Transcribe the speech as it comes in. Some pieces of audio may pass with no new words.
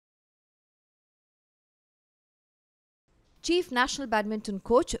Chief National Badminton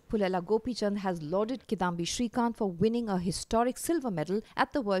Coach Pullela Gopichand has lauded Kidambi Srikanth for winning a historic silver medal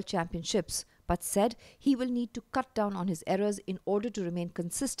at the World Championships, but said he will need to cut down on his errors in order to remain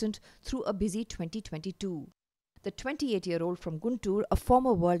consistent through a busy 2022. The 28-year-old from Guntur, a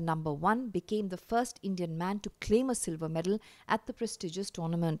former world number 1, became the first Indian man to claim a silver medal at the prestigious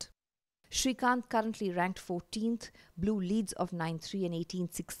tournament. Srikanth, currently ranked 14th, blew leads of 9-3 and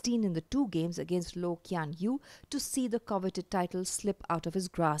 18-16 in the two games against Lo Kian Yu to see the coveted title slip out of his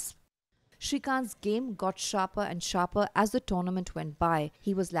grasp. Srikanth's game got sharper and sharper as the tournament went by.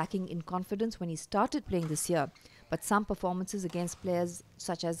 He was lacking in confidence when he started playing this year, but some performances against players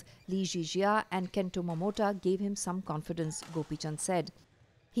such as Li Jijia and Kento Momota gave him some confidence, Gopichand said.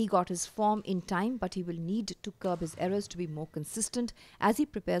 He got his form in time, but he will need to curb his errors to be more consistent as he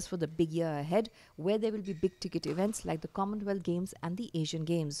prepares for the big year ahead, where there will be big-ticket events like the Commonwealth Games and the Asian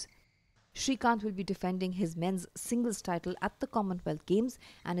Games. Srikanth will be defending his men's singles title at the Commonwealth Games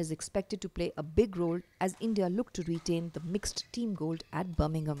and is expected to play a big role as India look to retain the mixed team gold at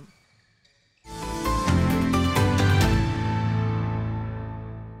Birmingham.